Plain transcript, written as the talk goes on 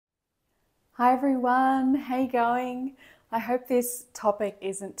Hi everyone, how you going? I hope this topic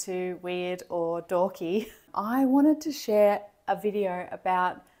isn't too weird or dorky. I wanted to share a video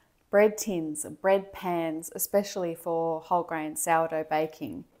about bread tins, bread pans, especially for whole grain sourdough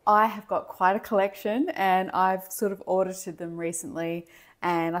baking. I have got quite a collection and I've sort of audited them recently,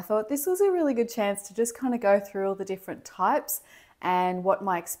 and I thought this was a really good chance to just kind of go through all the different types and what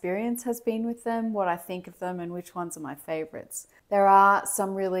my experience has been with them, what I think of them, and which ones are my favorites. There are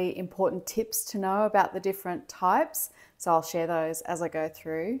some really important tips to know about the different types, so I'll share those as I go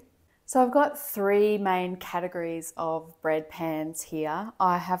through. So I've got three main categories of bread pans here.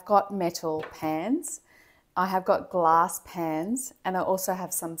 I have got metal pans, I have got glass pans, and I also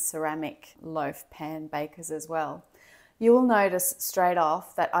have some ceramic loaf pan bakers as well. You will notice straight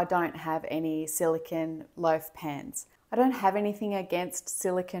off that I don't have any silicone loaf pans. I don't have anything against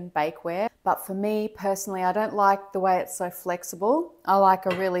silicone bakeware, but for me personally, I don't like the way it's so flexible. I like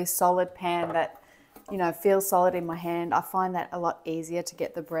a really solid pan that, feels solid in my hand. I find that a lot easier to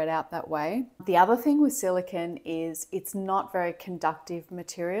get the bread out that way. The other thing with silicone is it's not very conductive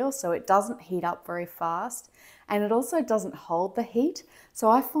material, so it doesn't heat up very fast, and it also doesn't hold the heat. So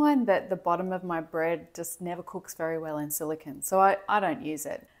I find that the bottom of my bread just never cooks very well in silicone, so I don't use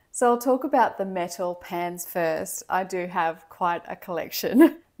it. So I'll talk about the metal pans first. I do have quite a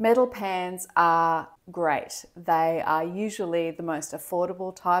collection. Metal pans are great. They are usually the most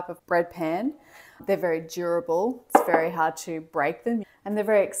affordable type of bread pan. They're very durable. It's very hard to break them, and they're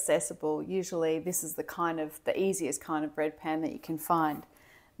very accessible. Usually this is the easiest kind of bread pan that you can find.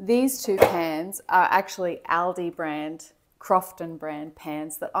 These two pans are actually Aldi brand, Crofton brand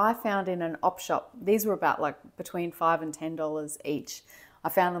pans that I found in an op shop. These were about between $5 and $10 each. I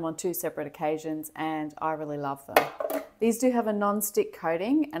found them on two separate occasions and I really love them. These do have a non-stick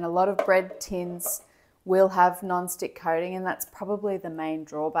coating, and a lot of bread tins will have non-stick coating, and that's probably the main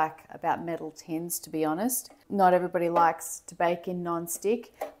drawback about metal tins, to be honest. Not everybody likes to bake in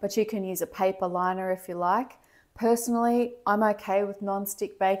non-stick, but you can use a paper liner if you like. Personally, I'm okay with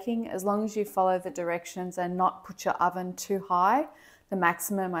non-stick baking as long as you follow the directions and not put your oven too high. The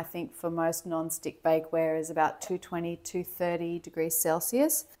maximum, I think, for most non-stick bakeware is about 220, 230 degrees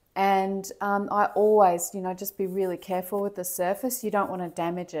Celsius. And I always, just be really careful with the surface. You don't want to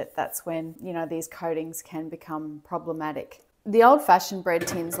damage it. That's when, these coatings can become problematic. The old-fashioned bread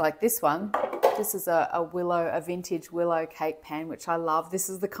tins like this one, this is a vintage Willow cake pan, which I love. This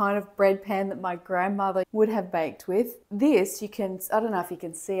is the kind of bread pan that my grandmother would have baked with. This, I don't know if you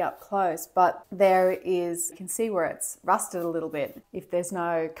can see up close, but you can see where it's rusted a little bit. If there's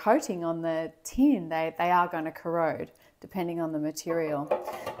no coating on the tin, they are going to corrode, depending on the material.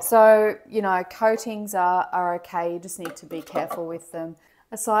 So, coatings are okay. You just need to be careful with them.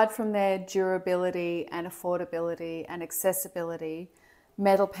 Aside from their durability and affordability and accessibility,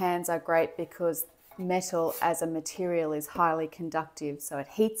 metal pans are great because metal as a material is highly conductive, so it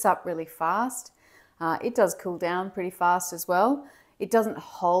heats up really fast. It does cool down pretty fast as well. It doesn't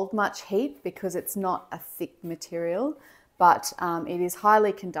hold much heat because it's not a thick material, but it is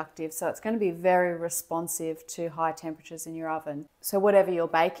highly conductive, so it's going to be very responsive to high temperatures in your oven. So whatever you're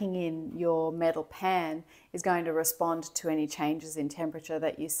baking in your metal pan is going to respond to any changes in temperature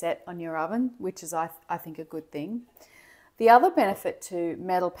that you set on your oven, which is, I think, a good thing. The other benefit to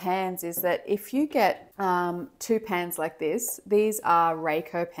metal pans is that if you get two pans like this, these are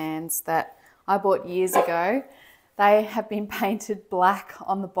RACO pans that I bought years ago. They have been painted black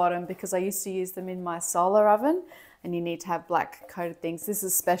on the bottom because I used to use them in my solar oven, and you need to have black coated things. This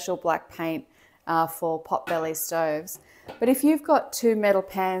is special black paint for potbelly stoves. But if you've got two metal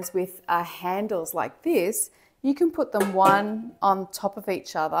pans with handles like this, you can put them one on top of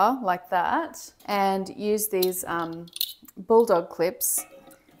each other like that and use these bulldog clips,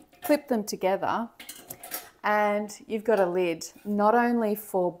 clip them together, and you've got a lid not only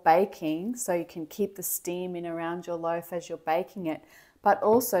for baking, so you can keep the steam in around your loaf as you're baking it, but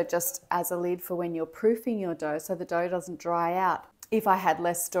also just as a lid for when you're proofing your dough so the dough doesn't dry out. If I had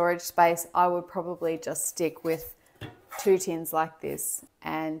less storage space, I would probably just stick with two tins like this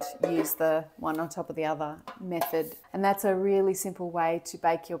and use the one on top of the other method. And that's a really simple way to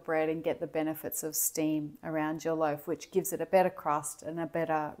bake your bread and get the benefits of steam around your loaf, which gives it a better crust and a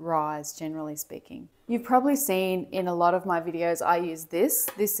better rise, generally speaking. You've probably seen in a lot of my videos, I use this.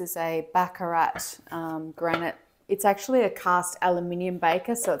 This is a Baccarat granite. It's actually a cast aluminium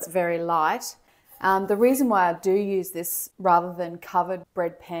baker, so it's very light. The reason why I do use this rather than covered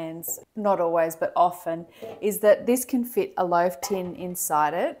bread pans, not always but often, is that this can fit a loaf tin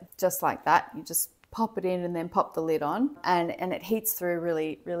inside it, just like that. You just pop it in and then pop the lid on, and it heats through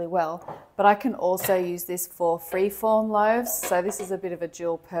really, really well. But I can also use this for freeform loaves. So this is a bit of a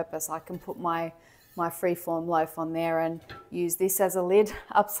dual purpose. I can put my freeform loaf on there and use this as a lid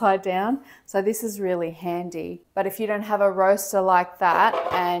upside down. So this is really handy. But if you don't have a roaster like that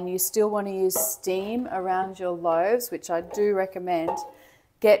and you still want to use steam around your loaves, which I do recommend,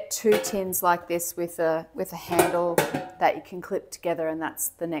 get 2 tins like this with a handle that you can clip together, and that's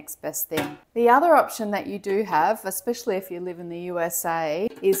the next best thing. The other option that you do have, especially if you live in the USA,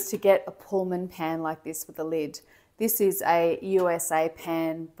 is to get a Pullman pan like this with a lid. This is a USA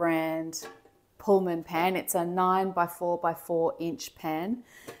Pan brand Pullman pan. It's a 9 by 4 by 4 inch pan,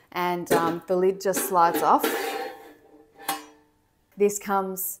 and the lid just slides off. This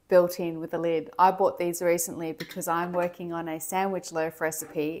comes built in with a lid. I bought these recently because I'm working on a sandwich loaf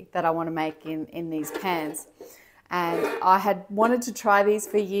recipe that I want to make in these pans. And I had wanted to try these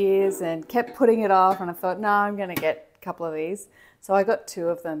for years and kept putting it off, and I thought, no, I'm going to get a couple of these. So I got 2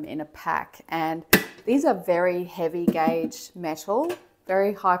 of them in a pack, and these are very heavy gauge metal,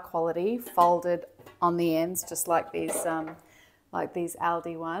 very high quality, folded on the ends, just like these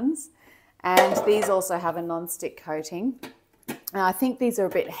Aldi ones. And these also have a non-stick coating. I think these are a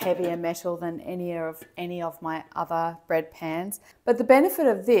bit heavier metal than any of my other bread pans. But the benefit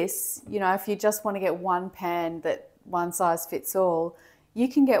of this, you know, if you just want to get one pan that one size fits all, you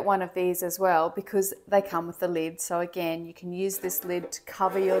can get one of these as well because they come with the lid. So again, you can use this lid to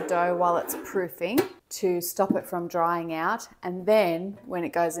cover your dough while it's proofing to stop it from drying out. And then when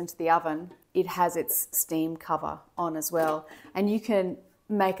it goes into the oven, it has its steam cover on as well. And you can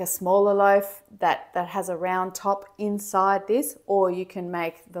make a smaller loaf that has a round top inside this, or you can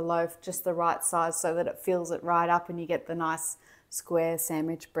make the loaf just the right size so that it fills it right up and you get the nice square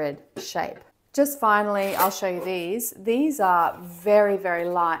sandwich bread shape. Just finally, I'll show you these. These are very, very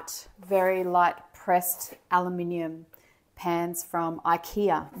light pressed aluminium pans from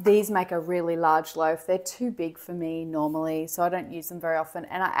IKEA. These make a really large loaf. They're too big for me normally, so I don't use them very often.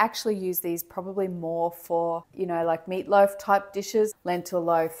 And I actually use these probably more for, you know, like meatloaf type dishes, lentil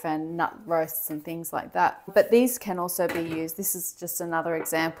loaf and nut roasts and things like that. But these can also be used. This is just another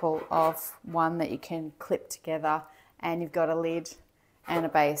example of one that you can clip together and you've got a lid and a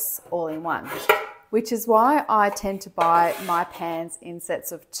base all in one, which is why I tend to buy my pans in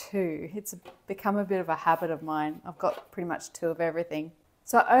sets of 2. It's become a bit of a habit of mine. I've got pretty much 2 of everything.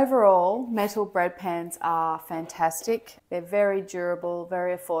 So overall, metal bread pans are fantastic. They're very durable,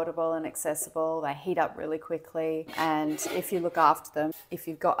 very affordable and accessible. They heat up really quickly, and if you look after them, if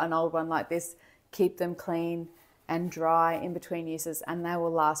you've got an old one like this, keep them clean and dry in between uses, and they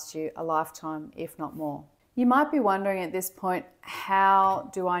will last you a lifetime, if not more. You might be wondering at this point, how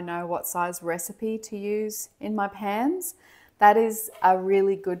do I know what size recipe to use in my pans? That is a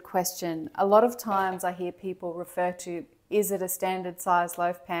really good question. A lot of times I hear people refer to, is it a standard size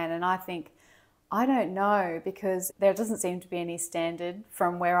loaf pan? And I think, I don't know, because there doesn't seem to be any standard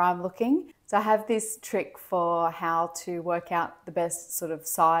from where I'm looking. So I have this trick for how to work out the best sort of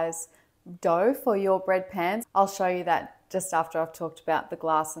size dough for your bread pans. I'll show you that just after I've talked about the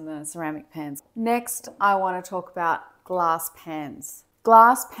glass and the ceramic pans. Next, I want to talk about glass pans.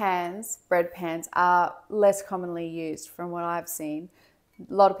 Glass pans, bread pans, are less commonly used from what I've seen.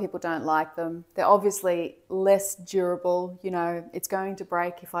 A lot of people don't like them. They're obviously less durable. You know, it's going to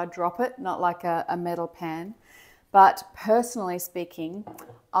break if I drop it, not like a metal pan. But personally speaking,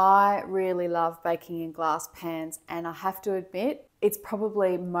 I really love baking in glass pans, and I have to admit, it's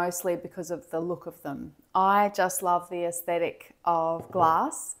probably mostly because of the look of them. I just love the aesthetic of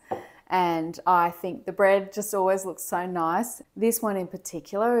glass, and I think the bread just always looks so nice. This one in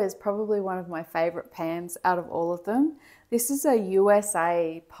particular is probably one of my favorite pans out of all of them. This is a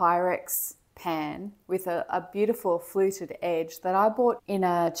USA Pyrex pan with a beautiful fluted edge that I bought in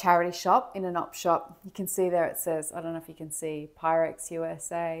a charity shop, in an op shop. You can see there it says, I don't know if you can see, Pyrex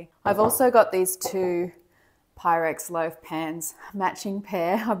USA. I've also got these 2 Pyrex loaf pans, matching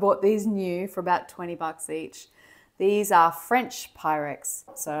pair. I bought these new for about 20 bucks each. These are French Pyrex,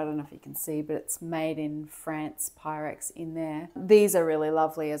 so I don't know if you can see, but it's made in France Pyrex in there. These are really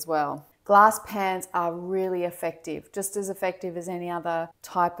lovely as well. Glass pans are really effective, just as effective as any other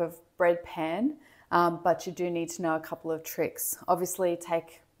type of bread pan, but you do need to know a couple of tricks. Obviously,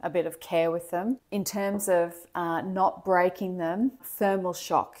 take a bit of care with them. In terms of not breaking them, thermal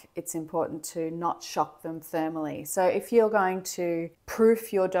shock, it's important to not shock them thermally. So if you're going to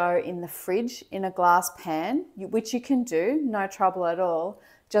proof your dough in the fridge in a glass pan, which you can do, no trouble at all,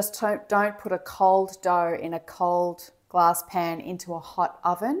 just don't put a cold dough in a cold glass pan into a hot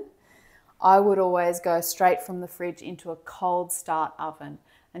oven. I would always go straight from the fridge into a cold start oven.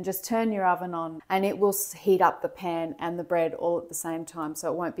 and just turn your oven on, and it will heat up the pan and the bread all at the same time,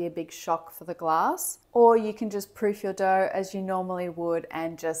 so it won't be a big shock for the glass. Or you can just proof your dough as you normally would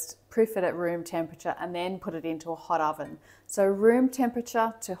and just proof it at room temperature and then put it into a hot oven. So room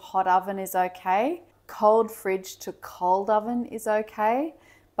temperature to hot oven is okay. Cold fridge to cold oven is okay,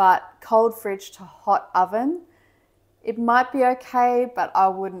 but cold fridge to hot oven, it might be okay, but I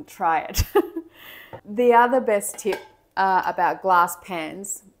wouldn't try it. The other best tip about glass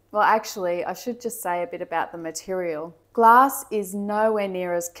pans, well, actually, I should just say a bit about the material. Glass is nowhere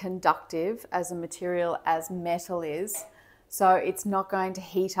near as conductive as a material as metal is, so it's not going to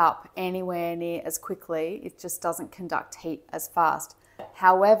heat up anywhere near as quickly. It just doesn't conduct heat as fast.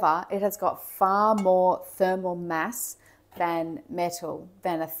 However, it has got far more thermal mass than metal,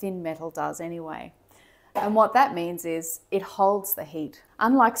 than a thin metal does anyway. And what that means is it holds the heat.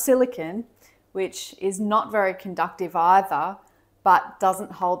 Unlike silicon, which is not very conductive either, but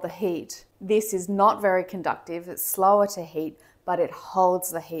doesn't hold the heat. This is not very conductive, it's slower to heat, but it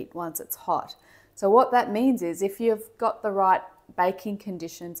holds the heat once it's hot. So what that means is if you've got the right baking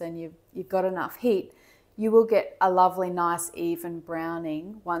conditions and you've got enough heat, you will get a lovely, nice, even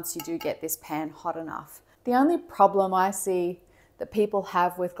browning once you do get this pan hot enough. The only problem I see that people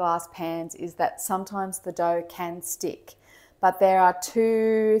have with glass pans is that sometimes the dough can stick. But there are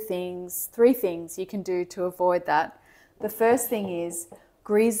three things you can do to avoid that. The first thing is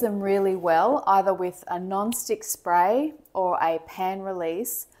grease them really well, either with a non-stick spray or a pan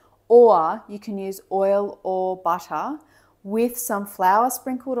release, or you can use oil or butter with some flour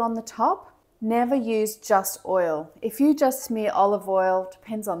sprinkled on the top. Never use just oil. If you just smear olive oil,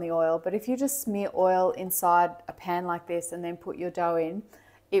 depends on the oil, but if you just smear oil inside a pan like this and then put your dough in,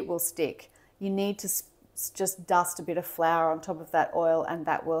 it will stick. You need to just dust a bit of flour on top of that oil and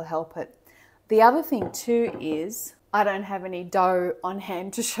that will help it. The other thing too is, I don't have any dough on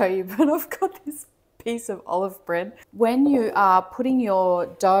hand to show you, but I've got this piece of olive bread. When you are putting your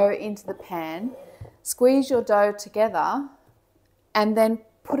dough into the pan, squeeze your dough together and then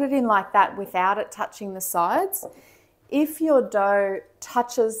put it in like that without it touching the sides. If your dough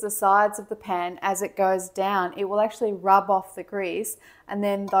touches the sides of the pan as it goes down, it will actually rub off the grease and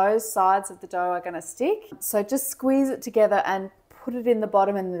then those sides of the dough are going to stick. So just squeeze it together and put it in the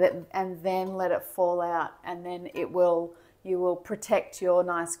bottom and then let it fall out, and then you will protect your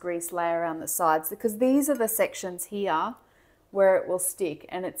nice grease layer around the sides, because these are the sections here where it will stick,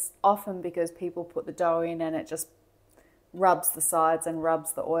 and it's often because people put the dough in and it just rubs the sides and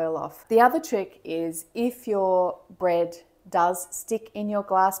rubs the oil off. The other trick is if your bread does stick in your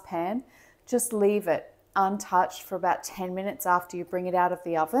glass pan, just leave it untouched for about 10 minutes after you bring it out of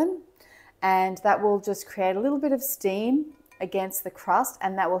the oven, and that will just create a little bit of steam against the crust,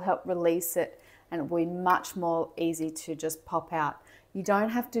 and that will help release it, and it will be much more easy to just pop out. You don't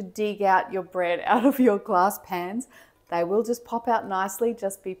have to dig out your bread out of your glass pans. They will just pop out nicely.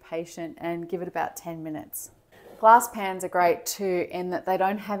 Just be patient and give it about 10 minutes. Glass pans are great too in that they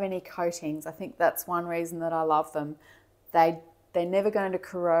don't have any coatings. I think that's one reason that I love them. They're never going to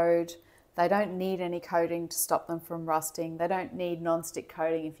corrode. They don't need any coating to stop them from rusting. They don't need non-stick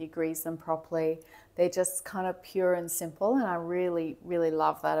coating if you grease them properly. They're just kind of pure and simple, and I really, really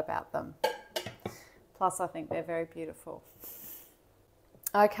love that about them. Plus, I think they're very beautiful.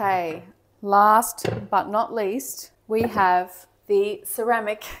 Okay, last but not least, we have the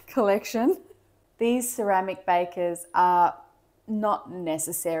ceramic collection. These ceramic bakers are not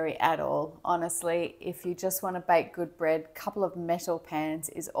necessary at all, honestly. If you just want to bake good bread, a couple of metal pans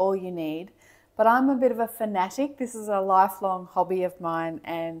is all you need. But I'm a bit of a fanatic. This is a lifelong hobby of mine,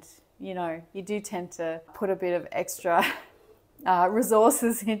 and you know, you do tend to put a bit of extra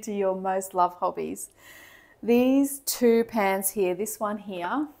resources into your most loved hobbies. These two pans here, this one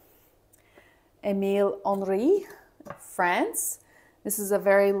here, Émile Henry, France. This is a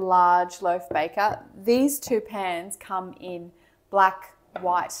very large loaf baker. These two pans come in black,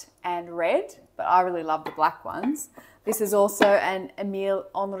 white and red, but I really love the black ones. This is also an Émile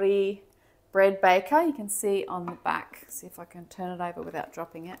Henry bread baker. You can see on the back, see if I can turn it over without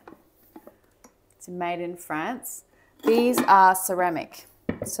dropping it. It's made in France. These are ceramic,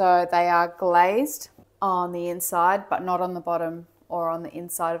 so they are glazed on the inside, but not on the bottom or on the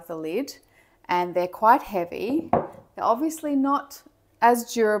inside of the lid. And they're quite heavy. They're obviously not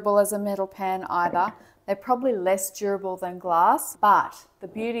as durable as a metal pan either. They're probably less durable than glass, but the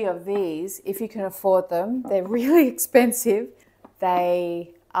beauty of these, if you can afford them, they're really expensive.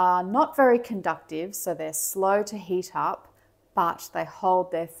 They are not very conductive, so they're slow to heat up, but they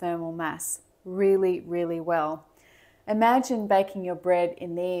hold their thermal mass really, really well. Imagine baking your bread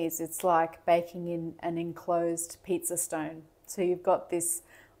in these. It's like baking in an enclosed pizza stone. So you've got this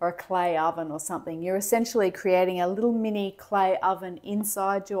or a clay oven or something. You're essentially creating a little mini clay oven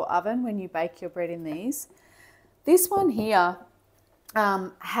inside your oven when you bake your bread in these. This one here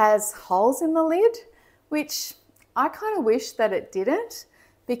has holes in the lid, which I kind of wish that it didn't,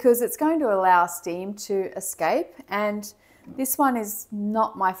 because it's going to allow steam to escape, and this one is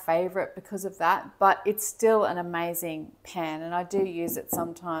not my favorite because of that, but it's still an amazing pan and I do use it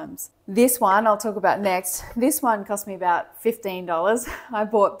sometimes. This one I'll talk about next. This one cost me about $15. I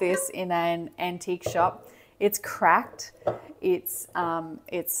bought this in an antique shop. It's cracked. It's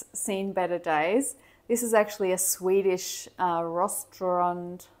seen better days. This is actually a Swedish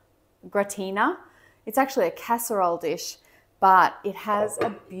restaurant gratina. It's actually a casserole dish, but it has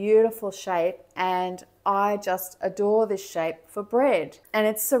a beautiful shape and I just adore this shape for bread. And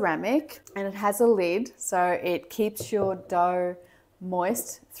it's ceramic and it has a lid, so it keeps your dough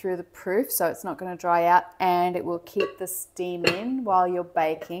moist through the proof, so it's not going to dry out, and it will keep the steam in while you're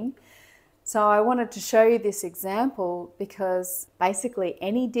baking. So I wanted to show you this example because basically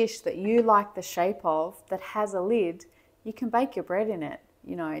any dish that you like the shape of that has a lid, you can bake your bread in it.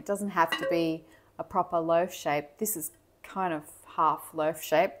 You know, it doesn't have to be a proper loaf shape. This is kind of half loaf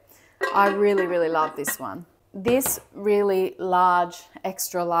shape. I really, really love this one. This really large,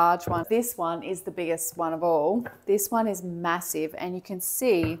 extra large one, this one is the biggest one of all. This one is massive, and you can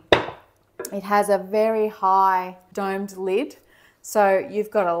see it has a very high domed lid. So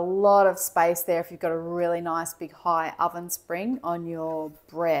you've got a lot of space there if you've got a really nice big high oven spring on your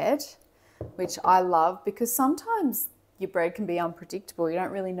bread, which I love because sometimes your bread can be unpredictable. You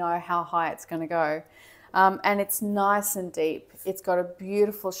don't really know how high it's going to go. And it's nice and deep. It's got a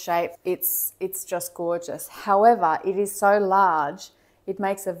beautiful shape. It's just gorgeous. However, it is so large, it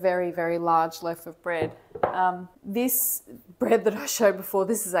makes a very, very large loaf of bread. This bread that I showed before,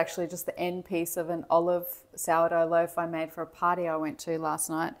 this is actually just the end piece of an olive sourdough loaf I made for a party I went to last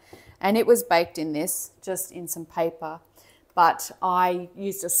night. And it was baked in this, just in some paper. But I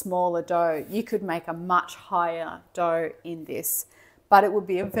used a smaller dough. You could make a much higher dough in this, but it would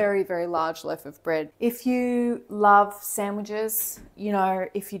be a very, very large loaf of bread. If you love sandwiches, you know,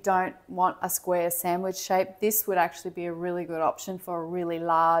 if you don't want a square sandwich shape, this would actually be a really good option for a really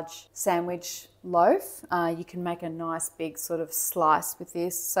large sandwich loaf. You can make a nice big sort of slice with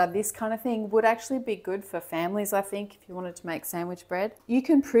this. So this kind of thing would actually be good for families, I think, if you wanted to make sandwich bread. You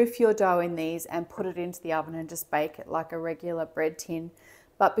can proof your dough in these and put it into the oven and just bake it like a regular bread tin.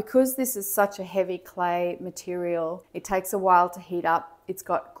 But because this is such a heavy clay material, it takes a while to heat up. It's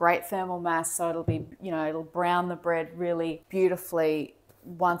got great thermal mass, so it'll be, you know, it'll brown the bread really beautifully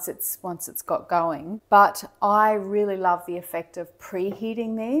once it's got going. But I really love the effect of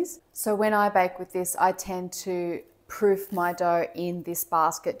preheating these. So when I bake with this, I tend to proof my dough in this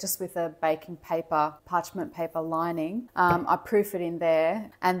basket just with a baking paper, parchment paper lining. I proof it in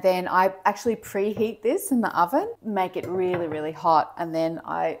there, and then I actually preheat this in the oven, make it really, really hot, and then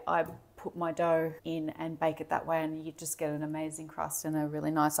I put my dough in and bake it that way, and you just get an amazing crust and a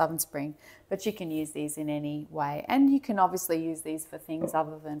really nice oven spring. But you can use these in any way, and you can obviously use these for things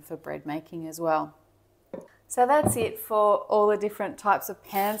other than for bread making as well. So that's it for all the different types of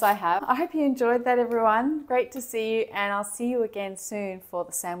pans I have. I hope you enjoyed that, everyone. Great to see you, and I'll see you again soon for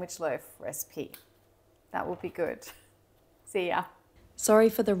the sandwich loaf recipe. That will be good. See ya. Sorry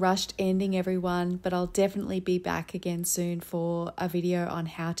for the rushed ending, everyone, but I'll definitely be back again soon for a video on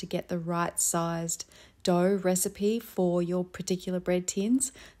how to get the right sized dough recipe for your particular bread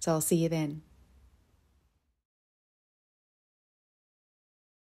tins. So I'll see you then.